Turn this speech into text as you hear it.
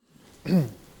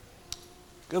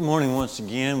Good morning once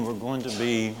again. We're going to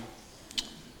be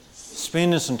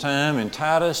spending some time in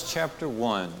Titus chapter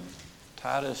 1.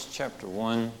 Titus chapter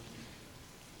 1.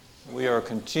 We are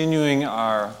continuing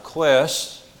our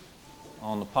quest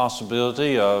on the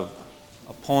possibility of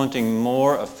appointing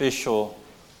more official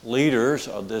leaders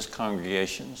of this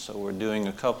congregation. So we're doing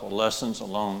a couple of lessons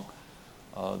along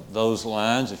those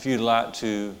lines. If you'd like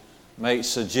to make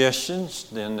suggestions,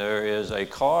 then there is a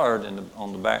card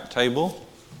on the back table.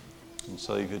 And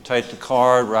so you could take the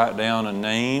card, write down a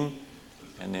name,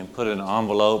 and then put it in an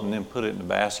envelope and then put it in the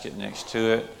basket next to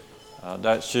it.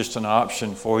 That's just an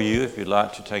option for you if you'd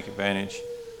like to take advantage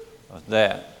of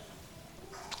that.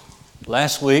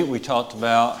 Last week we talked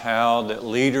about how that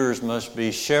leaders must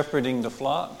be shepherding the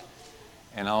flock.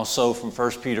 And also from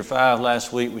 1 Peter 5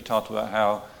 last week we talked about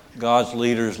how God's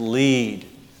leaders lead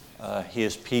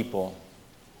His people.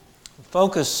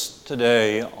 Focus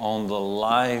today on the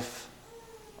life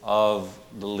of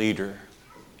the leader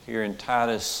here in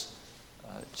Titus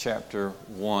chapter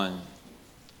 1.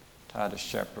 Titus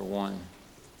chapter 1.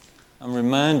 I'm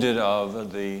reminded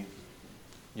of the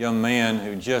young man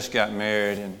who just got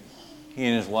married, and he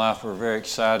and his wife were very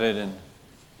excited,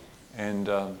 and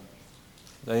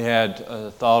they had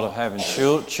thought of having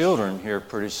children here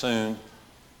pretty soon.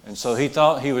 And so he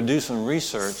thought he would do some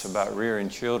research about rearing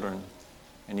children.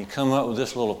 And he come up with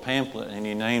this little pamphlet, and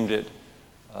he named it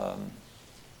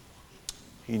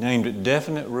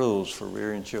Definite Rules for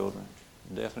Rearing Children.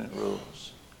 Definite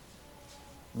Rules.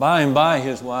 By and by, he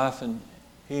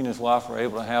and his wife were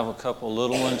able to have a couple of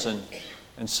little ones.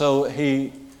 And so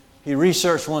he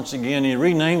researched once again. He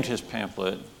renamed his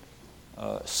pamphlet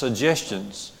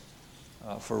Suggestions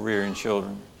for Rearing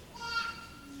Children.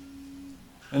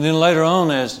 And then later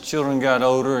on, as the children got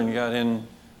older and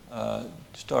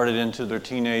started into their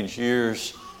teenage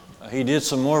years, he did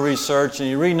some more research and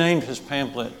he renamed his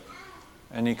pamphlet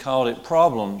and he called it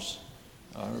Problems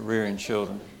Rearing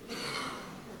Children.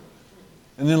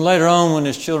 And then later on, when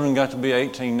his children got to be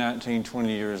 18, 19,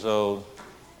 20 years old,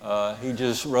 he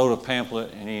just wrote a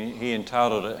pamphlet and he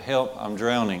entitled it Help, I'm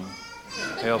Drowning.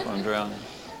 Help, I'm Drowning.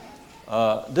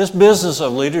 This business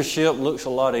of leadership looks a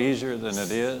lot easier than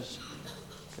it is.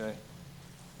 Okay.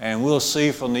 And we'll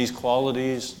see from these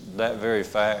qualities that very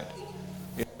fact.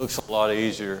 It looks a lot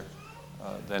easier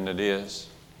than it is.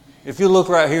 If you look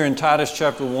right here in Titus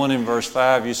chapter 1 and verse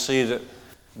 5, you see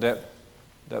that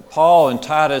Paul and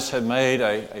Titus had made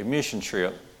a mission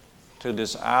trip to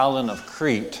this island of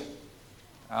Crete.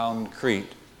 Island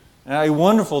Crete. Now a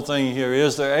wonderful thing here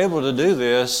is they're able to do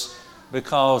this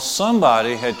because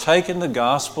somebody had taken the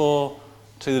gospel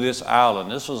to this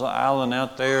island. This was an island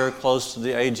out there close to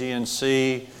the Aegean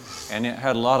Sea, and it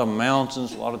had a lot of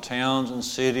mountains, a lot of towns and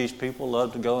cities. People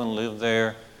loved to go and live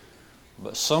there.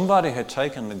 But somebody had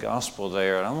taken the gospel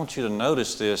there, and I want you to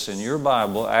notice this in your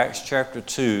Bible, Acts chapter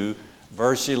 2,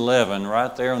 verse 11,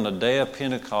 right there on the day of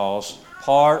Pentecost,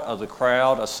 part of the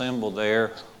crowd assembled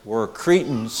there were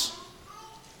Cretans.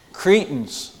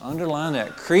 Cretans, underline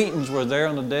that. Cretans were there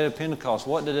on the day of Pentecost.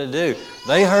 What did they do?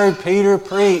 They heard Peter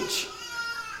preach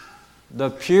the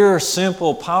pure,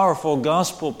 simple, powerful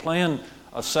gospel plan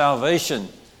of salvation.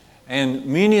 And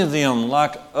many of them,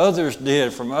 like others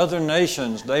did from other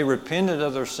nations, they repented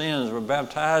of their sins, were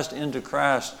baptized into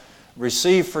Christ,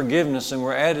 received forgiveness, and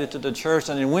were added to the church,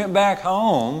 and then went back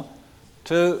home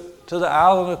to the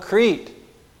island of Crete.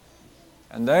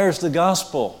 And there's the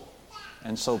gospel.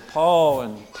 And so Paul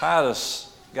and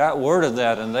Titus got word of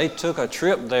that, and they took a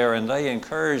trip there, and they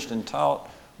encouraged and taught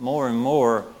more and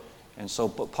more. And so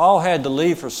Paul had to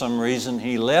leave for some reason.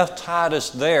 He left Titus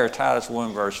there, Titus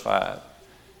 1 verse 5.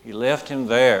 He left him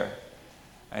there.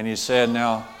 And he said,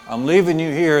 now, I'm leaving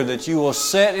you here that you will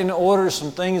set in order some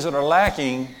things that are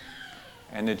lacking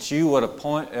and that you would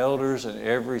appoint elders in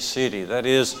every city. That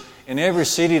is, in every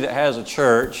city that has a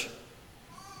church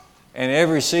and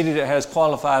every city that has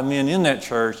qualified men in that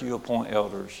church, you appoint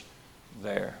elders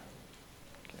there.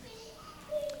 Okay.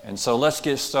 And so let's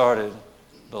get started.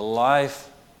 The life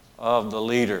of the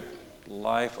leader.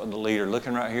 Life of the leader.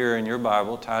 Looking right here in your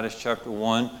Bible, Titus chapter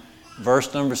 1,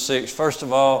 verse number 6. First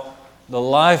of all, the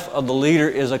life of the leader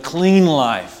is a clean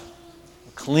life.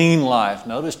 A clean life.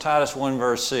 Notice Titus 1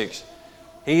 verse 6.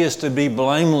 He is to be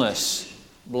blameless.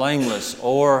 Blameless.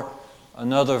 Or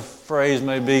another phrase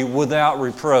may be without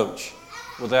reproach.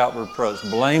 Without reproach.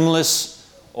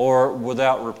 Blameless or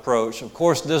without reproach. Of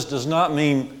course, this does not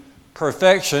mean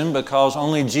perfection, because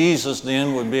only Jesus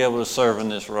then would be able to serve in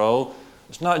this role.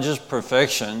 It's not just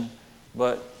perfection,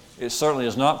 but it certainly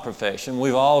is not perfection.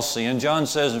 We've all sinned. John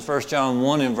says in 1 John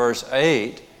 1 in verse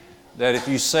 8 that if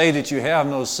you say that you have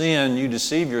no sin, you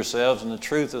deceive yourselves and the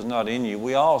truth is not in you.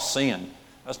 We all sin.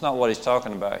 That's not what he's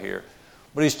talking about here.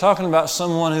 But he's talking about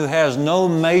someone who has no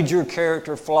major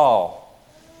character flaw.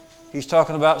 He's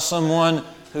talking about someone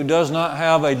who does not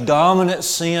have a dominant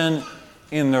sin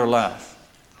in their life.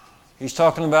 He's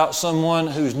talking about someone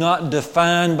who's not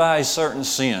defined by a certain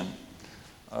sin.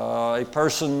 A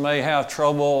person may have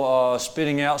trouble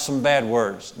spitting out some bad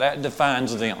words. That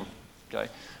defines them. Okay?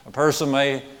 A person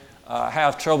may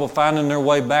have trouble finding their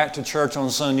way back to church on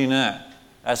Sunday night.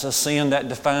 That's a sin that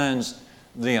defines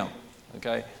them.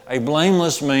 Okay? A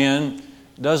blameless man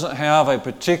doesn't have a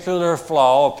particular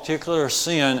flaw, a particular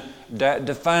sin that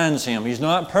defines him. He's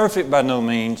not perfect by no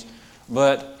means,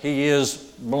 but he is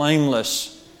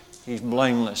blameless. He's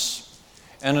blameless.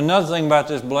 And another thing about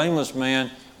this blameless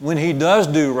man, when he does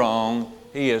do wrong,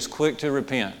 he is quick to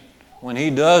repent. When he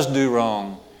does do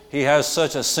wrong, he has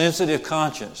such a sensitive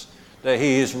conscience that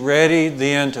he is ready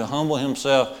then to humble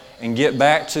himself and get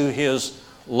back to his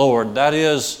Lord. That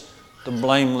is the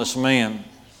blameless man.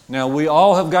 Now, we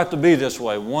all have got to be this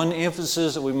way. One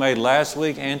emphasis that we made last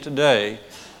week and today,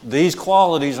 these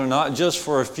qualities are not just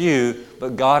for a few,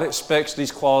 but God expects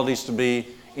these qualities to be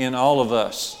in all of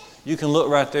us. You can look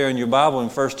right there in your Bible in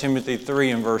 1 Timothy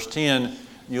 3 and verse 10.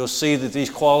 You'll see that these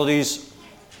qualities,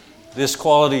 this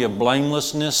quality of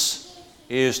blamelessness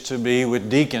is to be with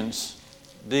deacons.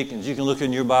 Deacons. You can look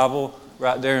in your Bible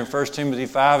right there in 1 Timothy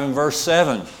 5 and verse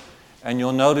 7, and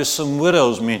you'll notice some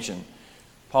widows mentioned.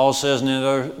 Paul says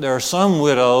there are some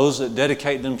widows that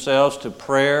dedicate themselves to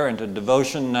prayer and to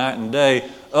devotion night and day.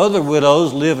 Other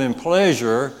widows live in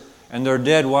pleasure and they're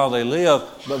dead while they live.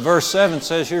 But verse 7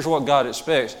 says, here's what God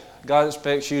expects. God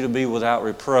expects you to be without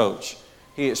reproach.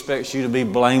 He expects you to be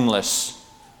blameless.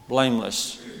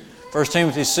 Blameless. 1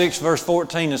 Timothy 6 verse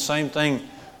 14, the same thing.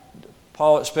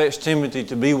 Paul expects Timothy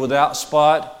to be without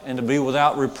spot and to be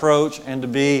without reproach and to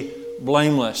be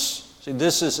blameless. See,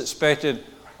 this is expected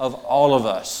of all of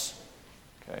us.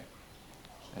 Okay?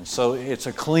 And so it's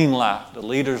a clean life. The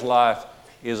leader's life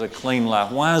is a clean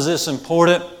life. Why is this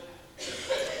important?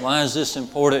 Why is this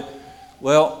important?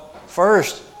 Well,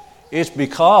 first, it's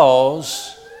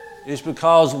because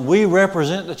we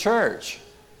represent the church.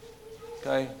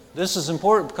 Okay? This is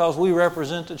important because we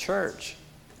represent the church.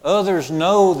 Others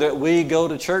know that we go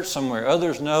to church somewhere.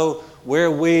 Others know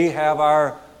where we have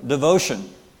our devotion.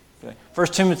 Okay? 1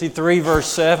 Timothy 3 verse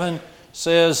 7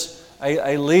 says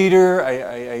a leader,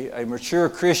 a mature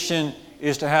Christian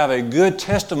is to have a good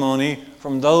testimony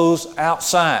from those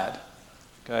outside.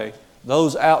 Okay?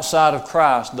 Those outside of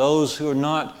Christ, those who are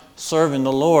not serving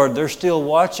the Lord, they're still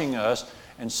watching us,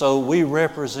 and so we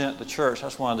represent the church.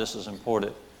 That's why this is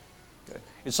important. Okay.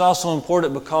 It's also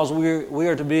important because we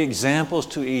are to be examples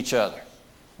to each other.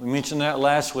 We mentioned that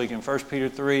last week in 1 Peter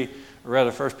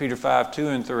 5, 2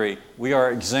 and 3. We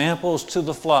are examples to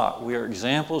the flock. We are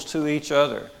examples to each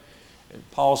other.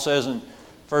 Paul says in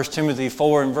 1 Timothy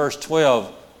 4 and verse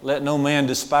 12, let no man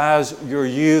despise your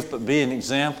youth, but be an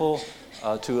example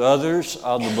to others,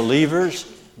 of the believers.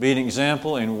 Be an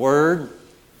example in word,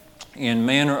 in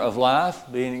manner of life.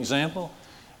 Be an example.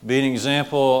 Be an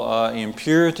example in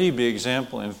purity. Be an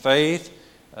example in faith.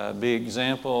 Be an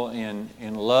example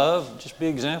in love. Just be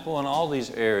an example in all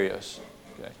these areas.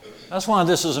 Okay. That's why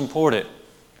this is important.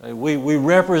 Okay. We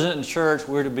represent the church.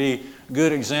 We're to be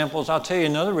good examples. I'll tell you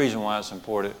another reason why it's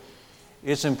important.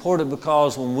 It's important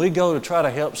because when we go to try to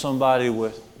help somebody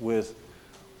with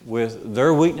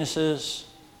their weaknesses,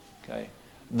 okay,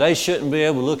 they shouldn't be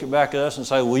able to look back at us and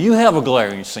say, well, you have a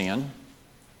glaring sin.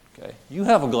 Okay, you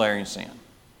have a glaring sin.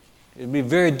 It'd be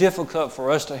very difficult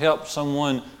for us to help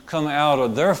someone come out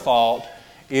of their fault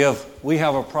if we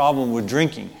have a problem with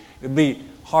drinking. It'd be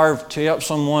hard to help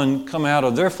someone come out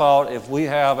of their fault if we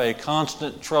have a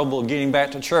constant trouble getting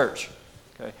back to church.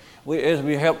 Okay, it'd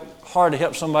be hard to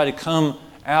help somebody come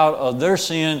out of their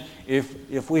sin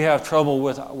if we have trouble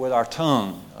with our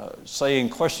tongue, saying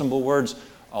questionable words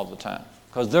all the time,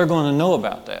 because they're going to know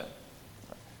about that.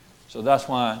 So that's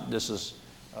why this is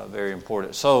very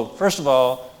important. So first of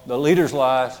all, the leader's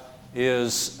life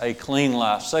is a clean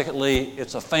life. Secondly,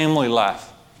 it's a family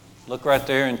life. Look right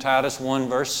there in Titus 1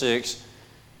 verse 6.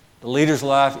 The leader's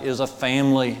life is a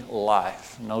family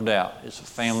life, no doubt. It's a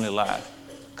family life.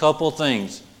 Couple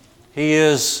things. He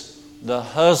is the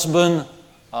husband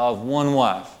of one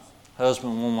wife.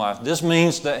 Husband, one wife. This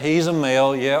means that he's a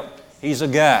male. Yep, he's a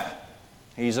guy.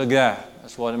 He's a guy.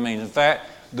 That's what it means. In fact,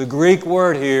 the Greek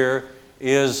word here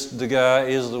is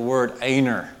the word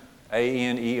aner.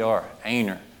 A-N-E-R.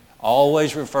 Aner.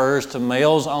 Always refers to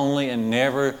males only and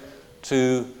never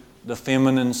to the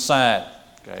feminine side.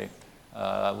 Okay.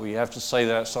 We have to say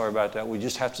that. Sorry about that. We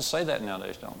just have to say that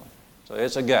nowadays, don't we? So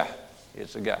it's a guy.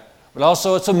 It's a guy. But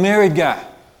also it's a married guy.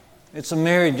 It's a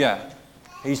married guy.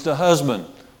 He's the husband.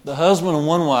 The husband of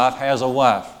one wife has a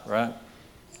wife, right?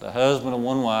 The husband of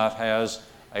one wife has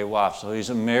a wife. So he's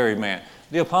a married man.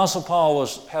 The Apostle Paul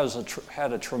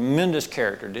had a tremendous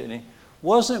character, didn't he?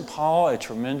 Wasn't Paul a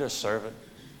tremendous servant?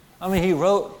 I mean, he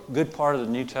wrote a good part of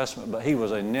the New Testament, but he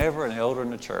was never an elder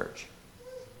in the church.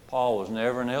 Paul was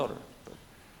never an elder.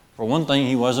 For one thing,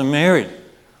 he wasn't married.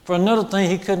 For another thing,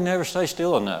 he could never stay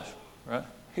still enough, right?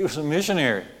 He was a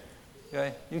missionary.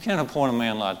 Okay? You can't appoint a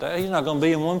man like that. He's not going to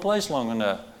be in one place long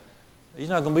enough. He's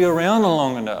not going to be around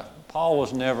long enough. Paul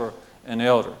was never an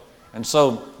elder. And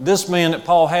so this man that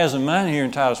Paul has in mind here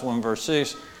in Titus 1 verse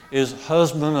 6 is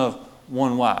husband of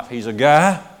one wife. He's a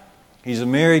guy, he's a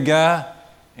married guy,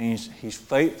 and he's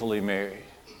faithfully married.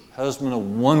 Husband of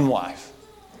one wife.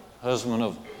 Husband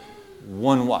of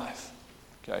one wife.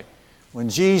 Okay. When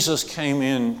Jesus came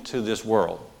into this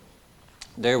world,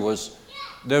 there was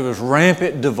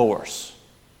rampant divorce.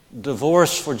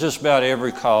 Divorce for just about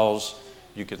every cause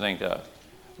you could think of.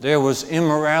 There was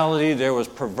immorality, there was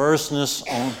perverseness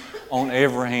on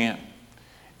every hand.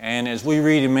 And as we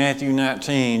read in Matthew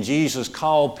 19, Jesus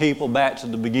called people back to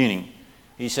the beginning.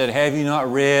 He said, "Have you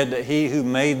not read that he who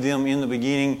made them in the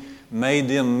beginning made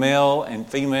them male and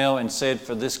female, and said,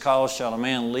 for this cause shall a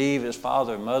man leave his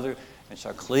father and mother, and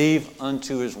shall cleave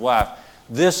unto his wife."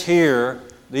 This here,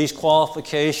 these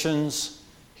qualifications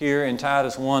here in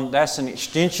Titus 1, that's an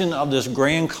extension of this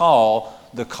grand call,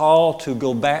 the call to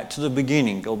go back to the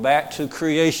beginning, go back to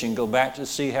creation, go back to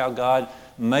see how God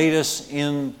made us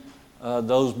in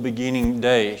those beginning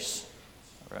days.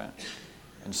 Right?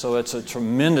 And so it's a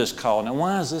tremendous call. Now,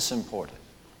 why is this important?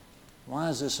 Why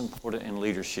is this important in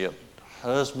leadership?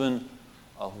 Husband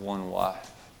of one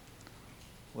wife.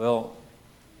 Well,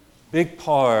 big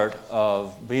part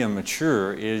of being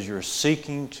mature is you're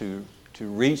seeking to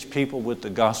reach people with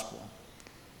the gospel.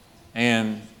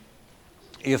 And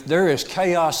if there is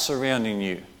chaos surrounding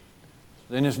you,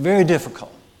 then it's very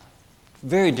difficult.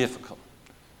 Very difficult.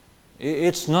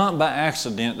 It's not by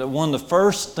accident that one of the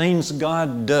first things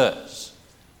God does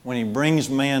when He brings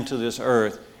man to this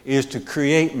earth is to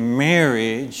create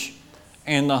marriage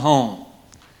and the home.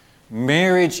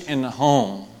 Marriage in the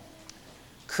home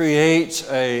creates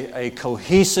a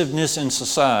cohesiveness in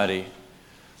society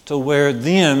to where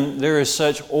then there is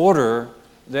such order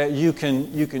that you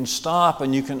can stop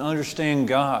and you can understand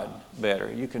God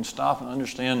better. You can stop and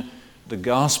understand the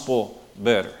gospel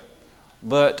better.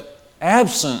 But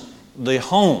absent the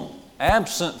home,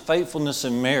 absent faithfulness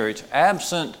in marriage,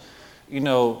 absent,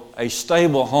 a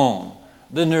stable home,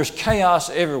 then there's chaos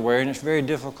everywhere, and it's very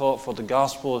difficult for the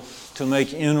gospel to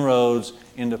make inroads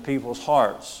into people's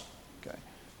hearts. Okay?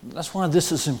 That's why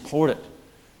this is important.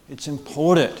 It's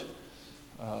important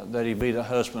that he be the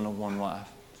husband of one wife.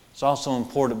 It's also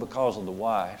important because of the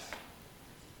wife.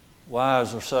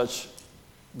 Wives are such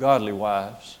godly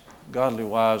wives. Godly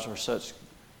wives are such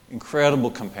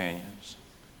incredible companions.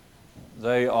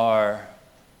 They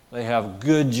have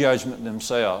good judgment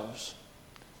themselves.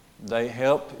 They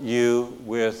help you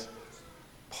with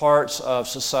parts of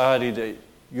society that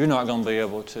you're not going to be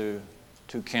able to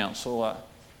counsel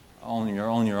on your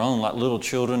own, like little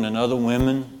children and other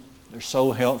women. They're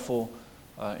so helpful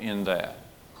in that.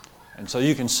 And so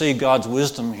you can see God's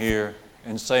wisdom here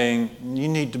in saying you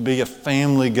need to be a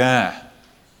family guy.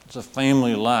 It's a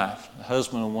family life, a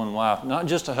husband of one wife. Not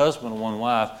just a husband of one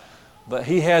wife, but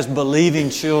he has believing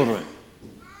children.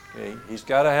 Okay? He's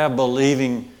got to have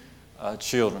believing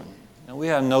children. Now we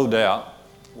have no doubt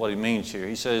what he means here.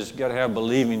 He says you've got to have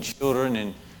believing children,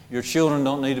 and your children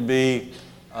don't need to be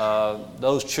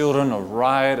those children of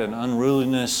riot and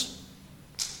unruliness.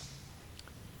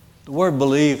 The word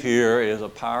believe here is a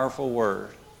powerful word.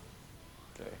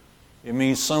 Okay? It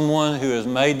means someone who has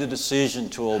made the decision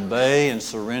to obey and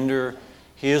surrender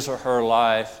his or her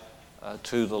life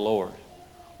to the Lord.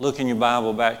 Look in your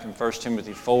Bible back in 1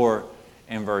 Timothy 4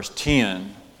 and verse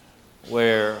 10,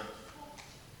 where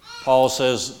Paul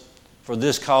says, "For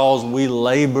this cause we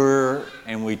labor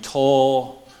and we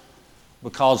toil,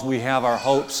 because we have our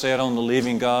hope set on the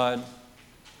living God,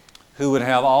 who would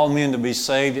have all men to be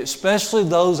saved, especially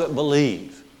those that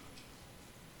believe."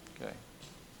 Okay.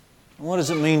 And what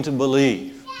does it mean to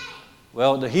believe?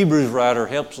 Well, the Hebrews writer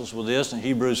helps us with this in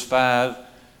Hebrews 5,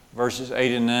 verses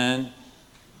 8 and 9.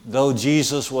 "Though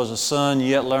Jesus was a son,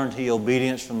 yet learned he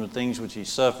obedience from the things which he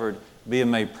suffered,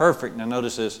 being made perfect." Now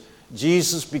notice this.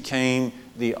 Jesus became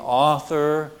the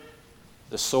author,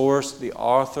 the source, the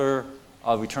author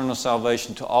of eternal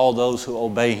salvation to all those who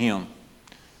obey him.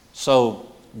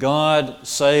 So God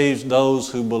saves those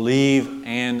who believe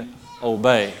and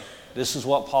obey. This is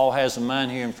what Paul has in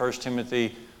mind here in 1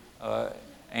 Timothy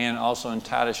and also in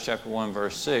Titus chapter 1,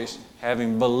 verse 6,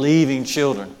 having believing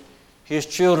children. His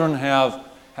children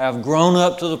have grown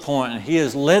up to the point, and he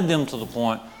has led them to the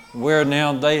point where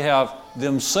now they have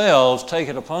themselves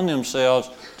taken upon themselves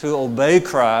to obey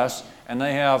Christ, and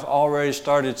they have already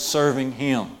started serving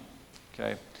Him.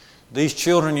 Okay? These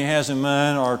children he has in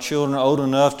mind are children old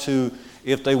enough to,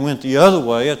 if they went the other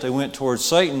way, if they went towards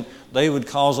Satan, they would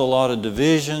cause a lot of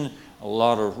division, a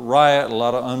lot of riot, a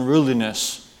lot of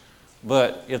unruliness.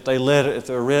 But if they've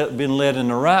been led in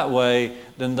the right way,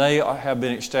 then they have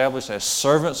been established as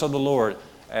servants of the Lord,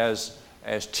 as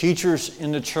teachers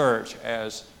in the church,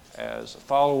 as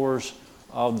followers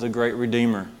of the great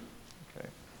Redeemer.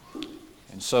 Okay.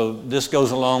 And so this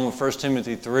goes along with 1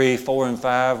 Timothy 3, 4 and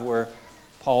 5, where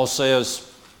Paul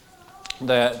says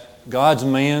that God's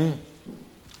man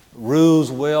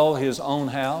rules well his own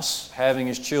house, having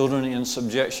his children in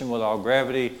subjection with all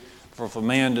gravity. For if a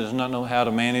man does not know how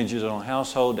to manage his own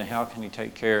household, then how can he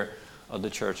take care of the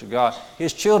church of God?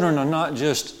 His children are not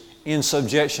just in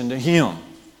subjection to him.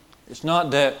 It's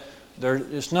not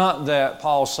that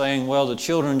Paul's saying, well, the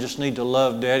children just need to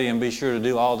love Daddy and be sure to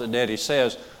do all that Daddy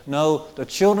says. No, the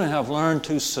children have learned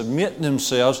to subject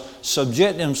themselves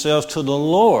to the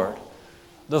Lord.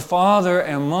 The father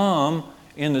and mom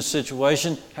in the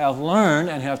situation have learned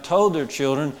and have told their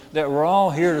children that we're all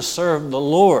here to serve the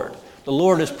Lord. The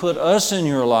Lord has put us in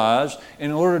your lives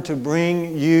in order to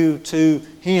bring you to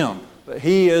Him. But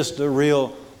He is the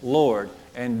real Lord.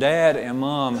 And Dad and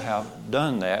Mom have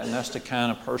done that, and that's the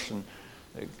kind of person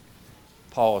that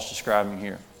Paul is describing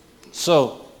here.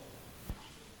 So,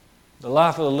 the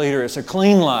life of the leader, it's a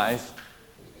clean life,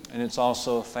 and it's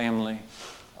also a family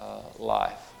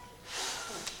life.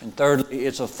 And thirdly,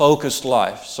 it's a focused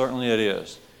life. Certainly it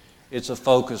is. It's a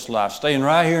focused life. Staying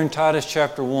right here in Titus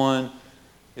chapter 1,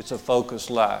 it's a focused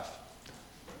life.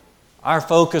 Our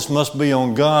focus must be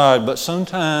on God, but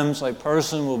sometimes a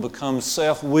person will become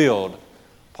self-willed.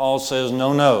 Paul says,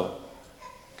 no.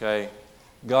 Okay?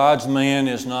 God's man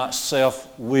is not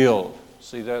self-willed.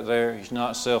 See that there? He's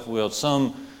not self-willed.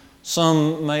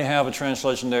 Some may have a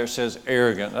translation there that says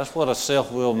arrogant. That's what a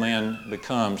self-willed man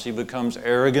becomes. He becomes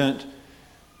arrogant.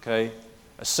 Okay?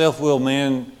 A self-willed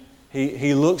man,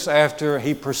 he looks after,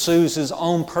 he pursues his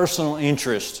own personal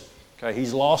interest. Okay?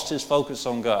 He's lost his focus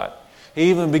on God. He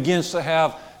even begins to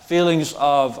have feelings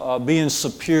of being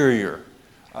superior,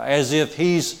 as if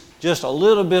he's just a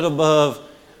little bit above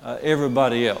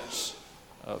everybody else.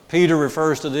 Peter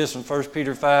refers to this in 1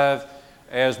 Peter 5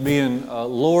 as being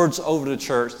lords over the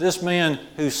church. This man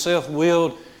who's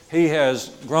self-willed, he has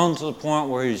grown to the point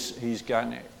where he's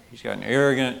gotten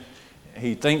arrogant.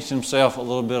 He thinks himself a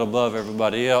little bit above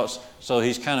everybody else, so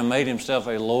he's kind of made himself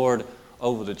a lord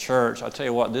over the church. I tell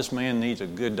you what, this man needs a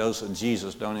good dose of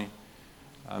Jesus, don't he?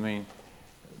 I mean,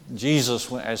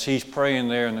 Jesus, as he's praying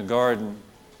there in the garden,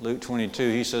 Luke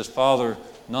 22, he says, Father,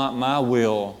 not my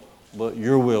will, but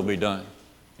your will be done.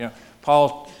 You know,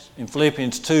 Paul, in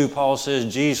Philippians 2, Paul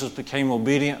says Jesus became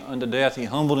obedient unto death. He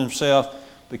humbled himself,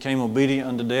 became obedient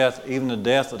unto death, even the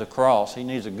death of the cross. He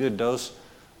needs a good dose.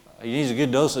 He needs a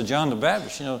good dose of John the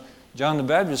Baptist. You know, John the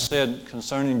Baptist said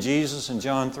concerning Jesus in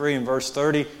John 3 and verse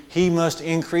 30, He must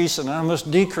increase and I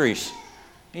must decrease.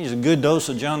 He needs a good dose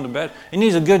of John the Baptist. He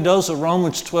needs a good dose of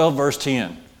Romans 12 verse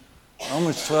 10.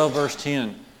 Romans 12 verse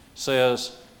 10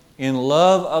 says, in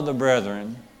love of the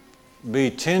brethren, be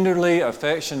tenderly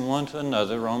affectioned one to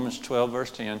another, Romans 12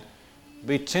 verse 10,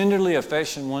 be tenderly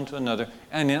affectioned one to another,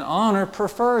 and in honor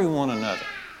preferring one another.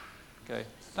 Okay?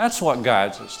 That's what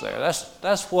guides us there.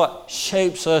 That's what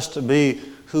shapes us to be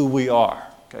who we are.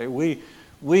 Okay?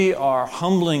 We are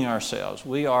humbling ourselves.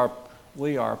 We are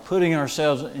putting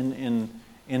ourselves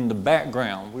in the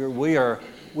background. We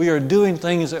are doing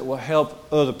things that will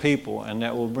help other people and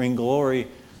that will bring glory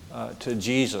to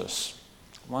Jesus.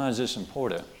 Why is this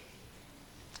important?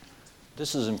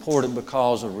 This is important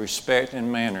because of respect and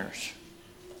manners.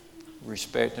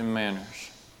 Respect and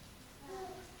manners.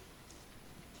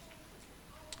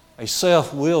 A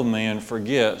self-willed man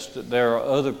forgets that there are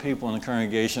other people in the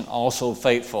congregation also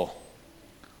faithful,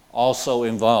 also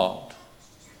involved.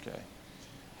 Okay.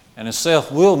 And a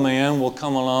self-willed man will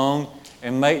come along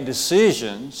and make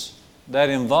decisions that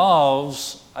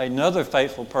involves another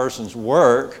faithful person's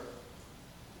work,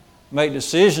 make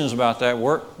decisions about that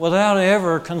work without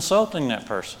ever consulting that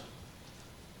person.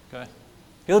 Okay?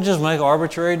 He'll just make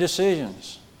arbitrary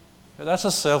decisions. That's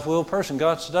a self-willed person.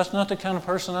 That's not the kind of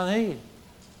person I need.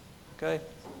 Okay?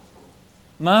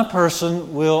 My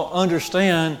person will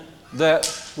understand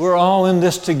that we're all in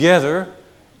this together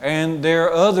and there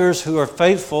are others who are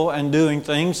faithful and doing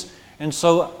things, and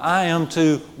so I am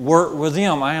to work with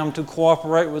them. I am to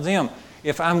cooperate with them.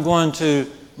 If I'm going to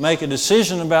make a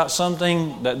decision about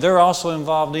something that they're also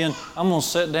involved in, I'm going to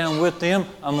sit down with them.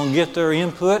 I'm going to get their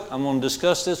input. I'm going to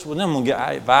discuss this with them. I'm going to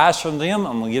get advice from them.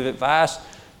 I'm going to give advice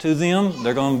to them.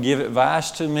 They're going to give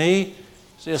advice to me.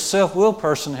 See, a self-willed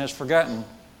person has forgotten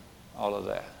all of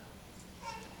that.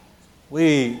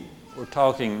 We were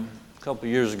talking a couple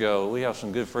of years ago. We have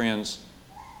some good friends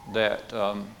that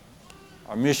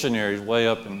are missionaries way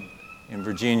up in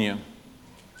Virginia.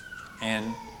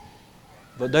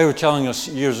 But they were telling us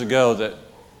years ago that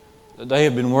they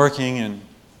had been working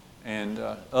and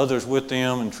others with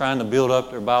them and trying to build up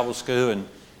their Bible school.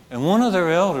 And one of their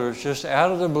elders, just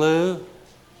out of the blue,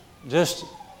 just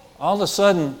all of a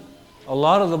sudden, a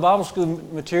lot of the Bible school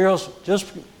materials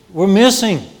just were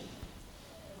missing.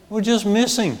 We're just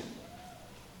missing.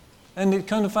 And it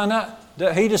come to find out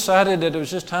that he decided that it was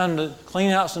just time to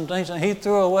clean out some things, and he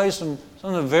threw away some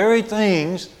of the very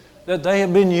things that they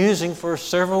had been using for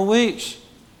several weeks.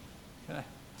 Okay.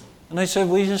 And they said,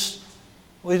 we just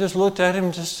looked at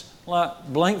him just like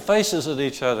blank faces at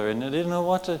each other, and they didn't know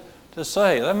what to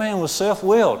say. That man was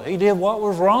self-willed. He did what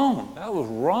was wrong. That was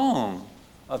wrong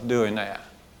of doing that.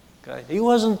 Okay. He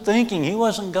wasn't thinking. He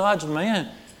wasn't God's man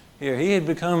here. He had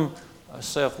become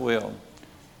self-willed.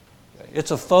 Okay. It's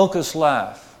a focused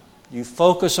life. You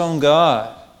focus on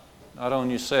God, not on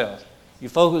yourself. You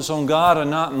focus on God and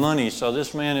not money. So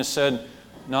this man is said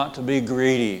not to be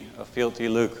greedy, a filthy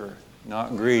lucre,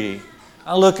 not greedy.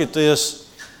 I look at this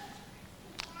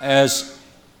as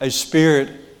a spirit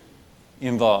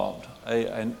involved,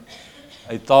 a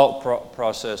thought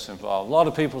process involved. A lot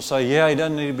of people say, yeah, he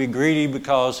doesn't need to be greedy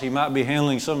because he might be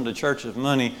handling some of the church's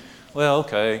money. Well,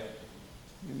 okay,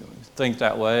 you think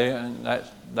that way, and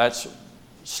that's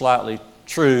slightly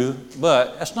true,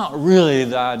 but that's not really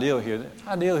the ideal here. The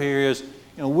ideal here is,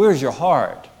 where's your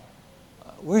heart?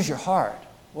 Where's your heart?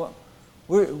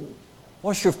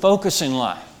 What's your focus in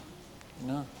life?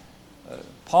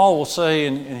 Paul will say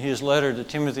in his letter to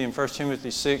Timothy in 1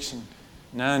 Timothy 6 and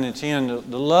 9 and 10,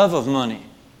 the love of money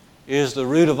is the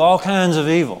root of all kinds of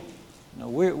evil.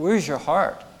 Where's your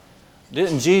heart?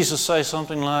 Didn't Jesus say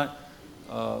something like,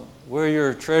 where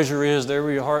your treasure is, there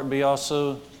will your heart be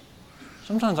also?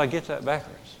 Sometimes I get that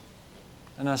backwards.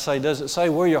 And I say, does it say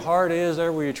where your heart is,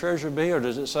 there will your treasure be? Or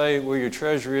does it say where your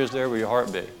treasure is, there will your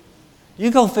heart be?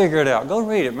 You go figure it out. Go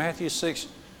read it. Matthew 6,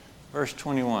 verse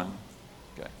 21.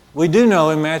 Okay. We do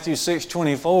know in Matthew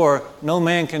 6:24, no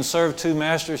man can serve two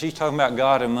masters. He's talking about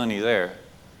God and money there.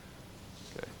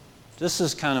 Okay. This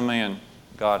is the kind of man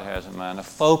God has in mind. A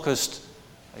focused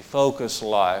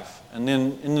life. And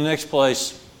then in the next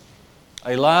place,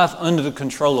 a life under the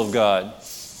control of God.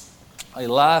 A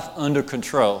life under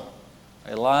control.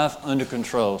 A life under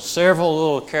control. Several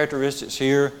little characteristics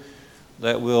here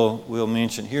that we'll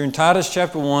mention. Here in Titus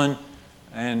chapter 1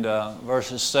 and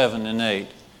verses 7 and 8.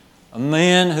 A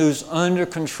man who's under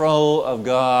control of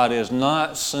God is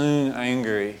not soon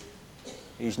angry.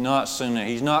 He's not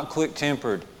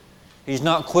quick-tempered. He's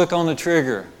not quick on the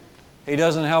trigger. He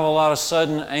doesn't have a lot of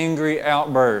sudden angry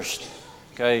outbursts.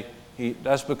 Okay?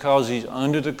 That's because he's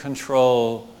under the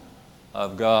control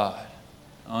of God.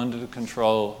 Under the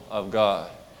control of God.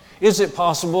 Is it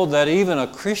possible that even a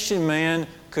Christian man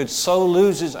could so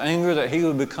lose his anger that he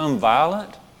would become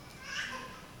violent?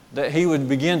 That he would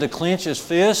begin to clench his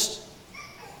fist?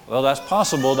 Well, that's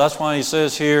possible. That's why he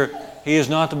says here, he is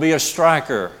not to be a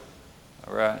striker.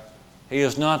 All right? He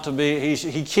is not to be,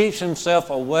 he keeps himself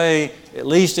away, at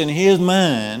least in his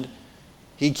mind,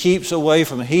 he keeps away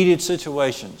from heated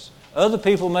situations. Other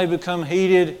people may become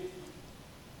heated,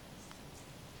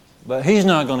 but he's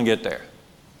not going to get there.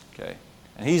 Okay?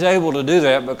 And he's able to do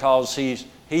that because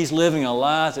he's living a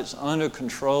life that's under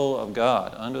control of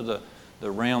God, under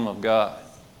the realm of God.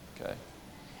 Okay?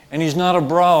 And he's not a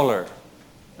brawler.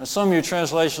 Now, some of your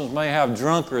translations may have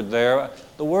drunkard there.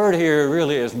 The word here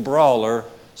really is brawler,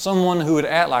 someone who would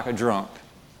act like a drunk.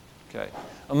 Okay?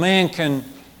 A man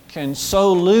can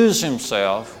so lose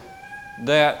himself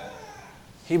that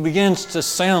he begins to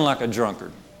sound like a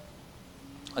drunkard.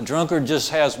 A drunkard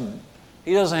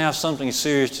he doesn't have something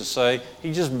serious to say.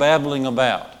 He's just babbling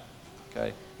about.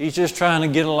 Okay? He's just trying to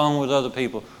get along with other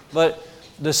people. But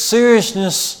the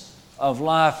seriousness of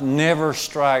life never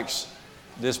strikes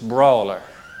this brawler.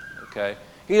 Okay?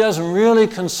 He doesn't really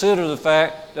consider the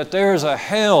fact that there is a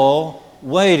hell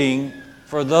waiting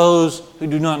for those who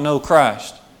do not know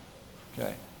Christ.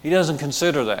 Okay? He doesn't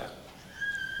consider that.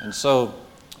 And so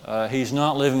he's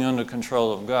not living under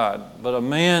control of God. But a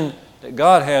man that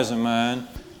God has in mind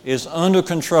is under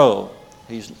control.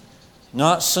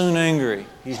 not soon angry.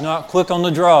 He's not quick on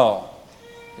the draw.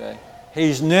 Okay?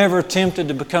 He's never tempted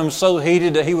to become so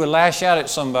heated that he would lash out at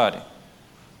somebody.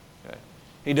 Okay?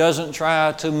 He doesn't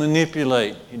try to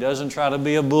manipulate. He doesn't try to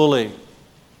be a bully.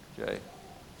 Okay?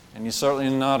 And he's certainly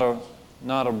not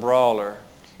a brawler.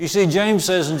 You see, James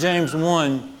says in James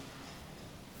 1,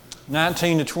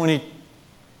 19 to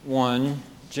 21,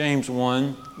 James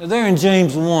 1. Now there in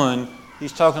James 1,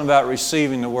 he's talking about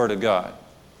receiving the Word of God.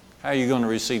 How are you going to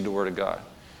receive the Word of God?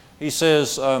 He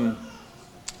says,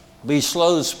 be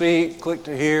slow to speak, quick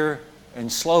to hear,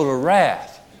 and slow to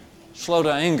wrath, slow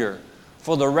to anger.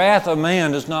 For the wrath of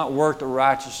man does not work the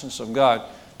righteousness of God.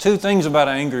 Two things about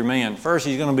an angry man. First,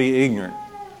 he's going to be ignorant.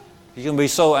 He's going to be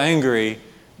so angry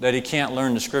that he can't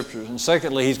learn the Scriptures. And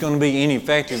secondly, he's going to be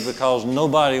ineffective because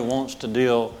nobody wants to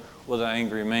deal with an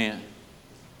angry man.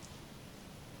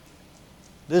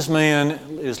 This man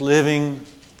is living,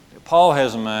 Paul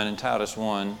has in mind in Titus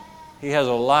 1, he has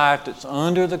a life that's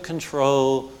under the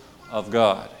control of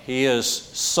God. He is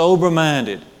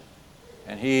sober-minded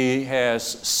and he has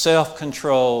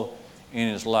self-control in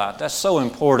his life. That's so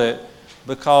important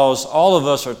because all of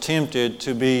us are tempted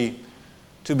to be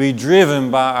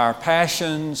driven by our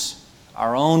passions,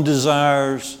 our own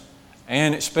desires,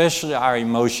 and especially our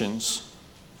emotions.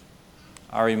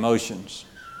 Our emotions.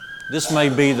 This may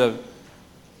be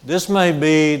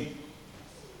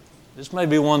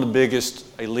one of the biggest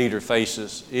a leader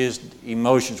faces is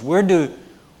emotions. Where do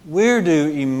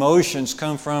emotions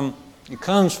come from? It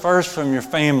comes first from your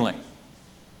family.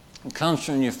 It comes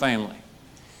from your family.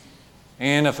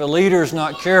 And if a leader is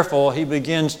not careful, he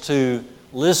begins to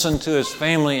listen to his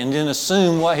family and then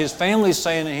assume what his family is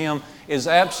saying to him is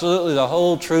absolutely the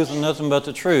whole truth and nothing but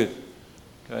the truth.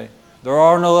 Okay? There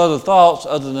are no other thoughts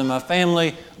other than my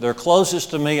family. They're closest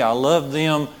to me. I love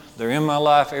them. They're in my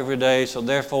life every day. So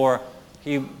therefore,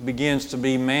 he begins to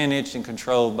be managed and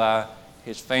controlled by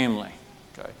his family.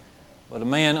 Okay? But a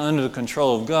man under the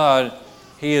control of God,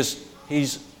 he's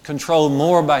controlled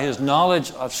more by his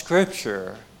knowledge of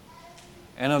Scripture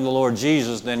and of the Lord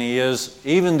Jesus than he is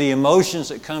even the emotions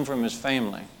that come from his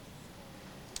family.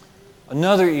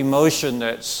 Another emotion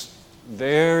that's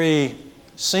very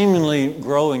seemingly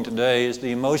growing today is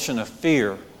the emotion of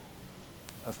fear.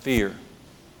 Of fear.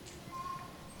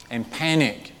 And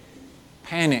panic.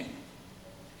 Panic.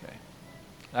 Okay.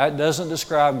 That doesn't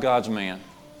describe God's man.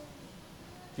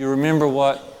 You remember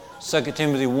what 2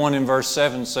 Timothy 1 and verse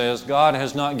 7 says, God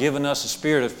has not given us a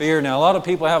spirit of fear. Now a lot of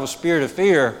people have a spirit of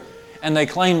fear and they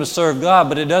claim to serve God,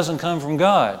 but it doesn't come from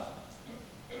God.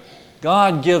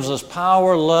 God gives us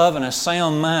power, love, and a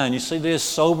sound mind. You see this,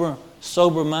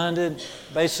 sober-minded?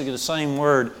 Basically the same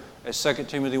word as 2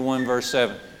 Timothy 1 verse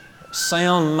 7.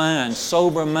 Sound mind,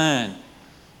 sober mind.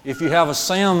 If you have a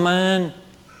sound mind,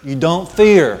 you don't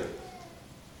fear.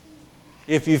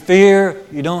 If you fear,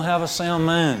 you don't have a sound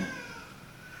mind.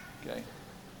 Okay.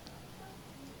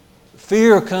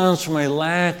 Fear comes from a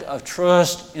lack of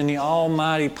trust in the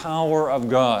almighty power of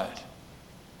God.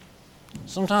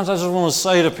 Sometimes I just want to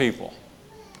say to people,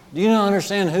 do you not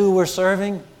understand who we're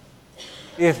serving?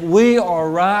 If we are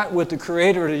right with the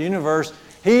Creator of the universe,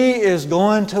 He is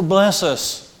going to bless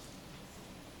us.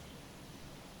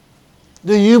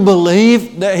 Do you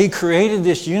believe that He created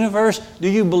this universe? Do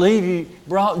you believe He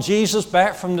brought Jesus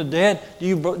back from the dead? Do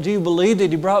you believe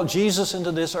that He brought Jesus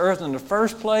into this earth in the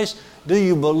first place? Do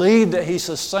you believe that He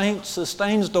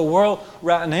sustains the world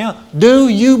right now? Do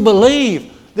you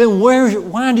believe? Then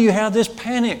why do you have this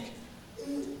panic?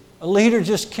 A leader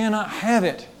just cannot have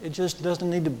it. It just doesn't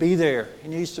need to be there. He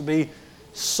needs to be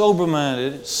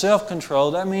sober-minded,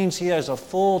 self-controlled. That means he has a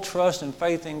full trust and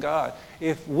faith in God.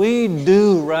 If we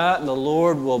do right, the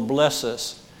Lord will bless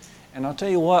us. And I'll tell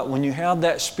you what, when you have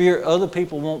that spirit, other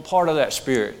people want part of that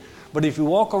spirit. But if you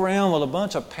walk around with a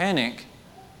bunch of panic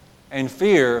and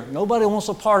fear, nobody wants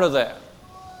a part of that.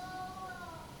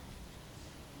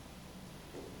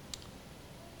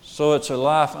 So it's a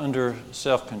life under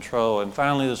self-control. And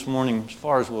finally this morning, as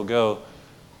far as we'll go,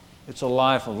 it's a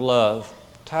life of love.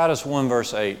 Titus 1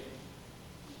 verse 8.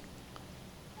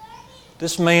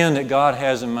 This man that God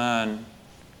has in mind,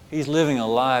 he's living a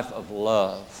life of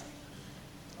love.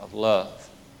 Of love.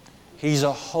 He's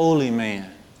a holy man.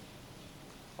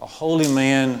 A holy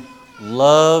man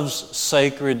loves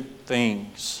sacred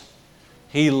things.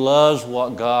 He loves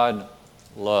what God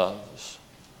loves.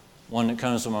 One that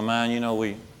comes to my mind,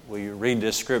 we read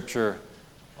this scripture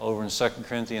over in 2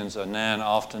 Corinthians 9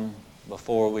 often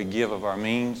before we give of our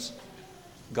means.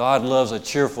 God loves a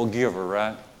cheerful giver,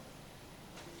 right?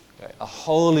 Okay. A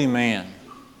holy man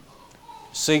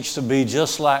seeks to be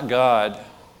just like God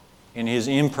in his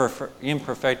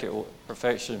imperfection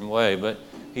way, but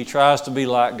he tries to be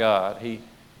like God. He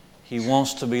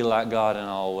wants to be like God in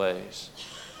all ways.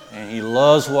 And he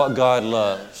loves what God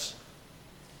loves.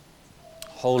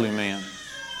 Holy man.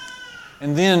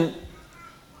 And then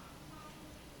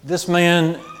this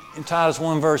man in Titus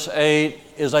 1 verse 8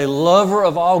 is a lover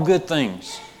of all good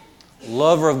things.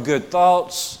 Lover of good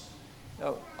thoughts.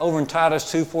 Over in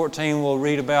Titus 2:14 we'll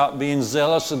read about being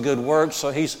zealous of good works.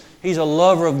 So he's a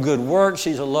lover of good works.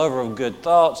 He's a lover of good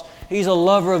thoughts. He's a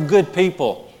lover of good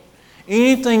people.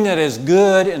 Anything that is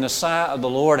good in the sight of the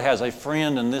Lord has a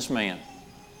friend in this man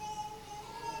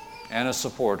and a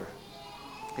supporter.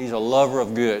 He's a lover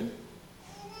of good.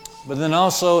 But then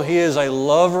also he is a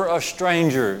lover of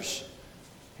strangers.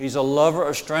 He's a lover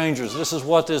of strangers. This is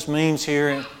what this means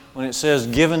here when it says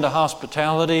given to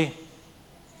hospitality.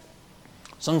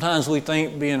 Sometimes we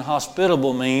think being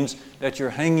hospitable means that you're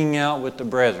hanging out with the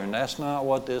brethren. That's not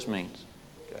what this means.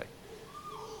 Okay.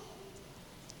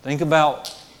 Think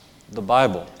about the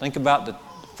Bible. Think about the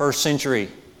first century.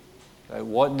 Okay.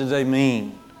 What did they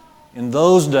mean? In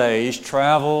those days,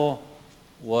 travel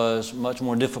was much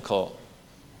more difficult.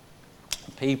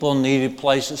 People needed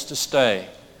places to stay.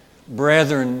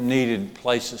 Brethren needed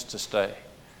places to stay.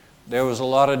 There was a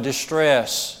lot of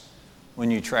distress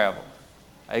when you traveled.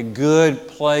 A good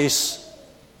place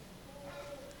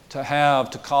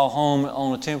to call home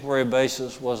on a temporary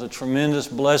basis was a tremendous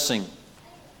blessing.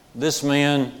 This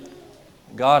man,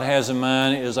 God has in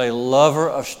mind, is a lover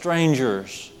of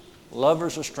strangers.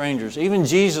 Lovers of strangers. Even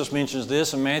Jesus mentions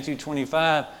this in Matthew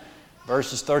 25,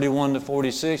 verses 31 to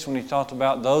 46, when he talked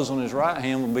about those on his right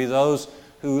hand would be those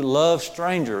who love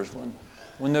strangers.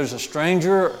 When there's a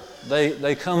stranger,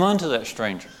 they come unto that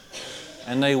stranger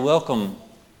and they welcome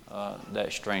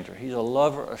that stranger. He's a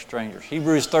lover of strangers.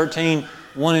 Hebrews 13,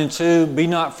 1 and 2, be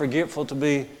not forgetful to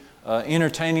be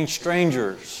entertaining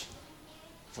strangers,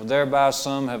 for thereby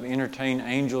some have entertained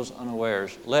angels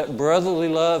unawares. Let brotherly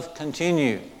love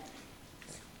continue.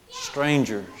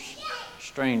 Strangers.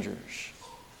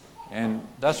 And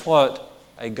that's what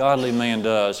a godly man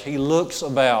does. He looks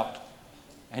about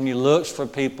and he looks for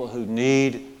people who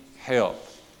need help.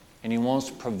 And he wants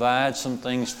to provide some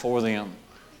things for them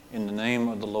in the name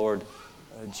of the Lord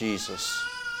Jesus.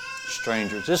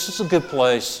 Strangers. This is a good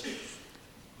place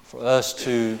for us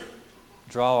to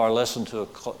draw our lesson to a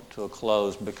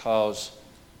close, because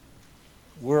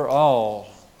we're all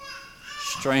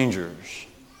strangers,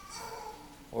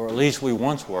 or at least we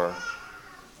once were.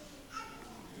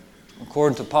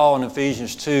 According to Paul in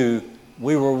Ephesians 2,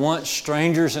 we were once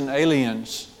strangers and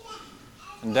aliens,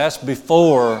 and that's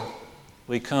before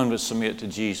we come to submit to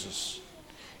Jesus.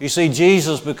 You see,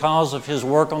 Jesus, because of His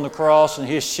work on the cross and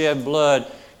His shed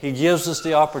blood, He gives us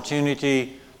the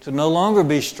opportunity to no longer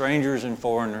be strangers and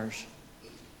foreigners,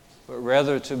 but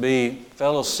rather to be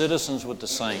fellow citizens with the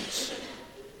saints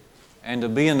and to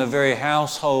be in the very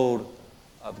household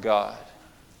of God.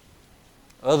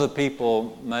 Other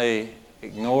people may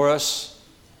ignore us.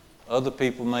 Other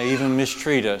people may even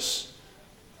mistreat us.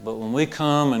 But when we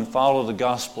come and follow the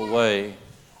gospel way,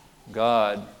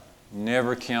 God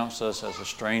never counts us as a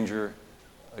stranger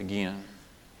again.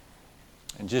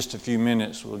 In just a few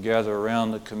minutes, we'll gather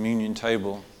around the communion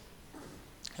table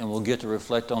and we'll get to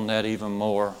reflect on that even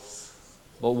more.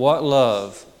 But what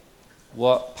love,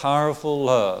 what powerful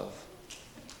love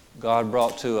God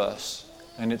brought to us.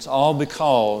 And it's all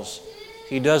because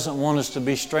He doesn't want us to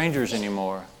be strangers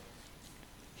anymore.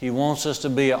 He wants us to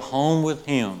be at home with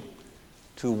Him,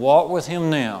 to walk with Him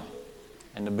now,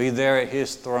 and to be there at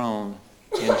His throne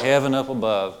in heaven up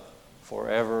above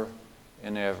forever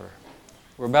and ever.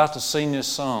 We're about to sing this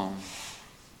song.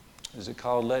 Is it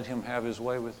called Let Him Have His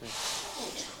Way with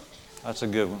Thee? That's a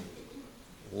good one.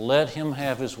 Let Him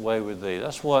have His way with thee.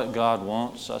 That's what God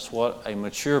wants. That's what a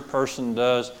mature person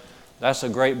does. That's a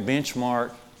great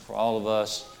benchmark for all of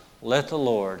us. Let the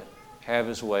Lord have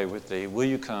His way with thee. Will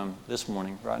you come this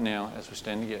morning, right now, as we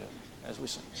stand together, as we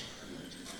sing?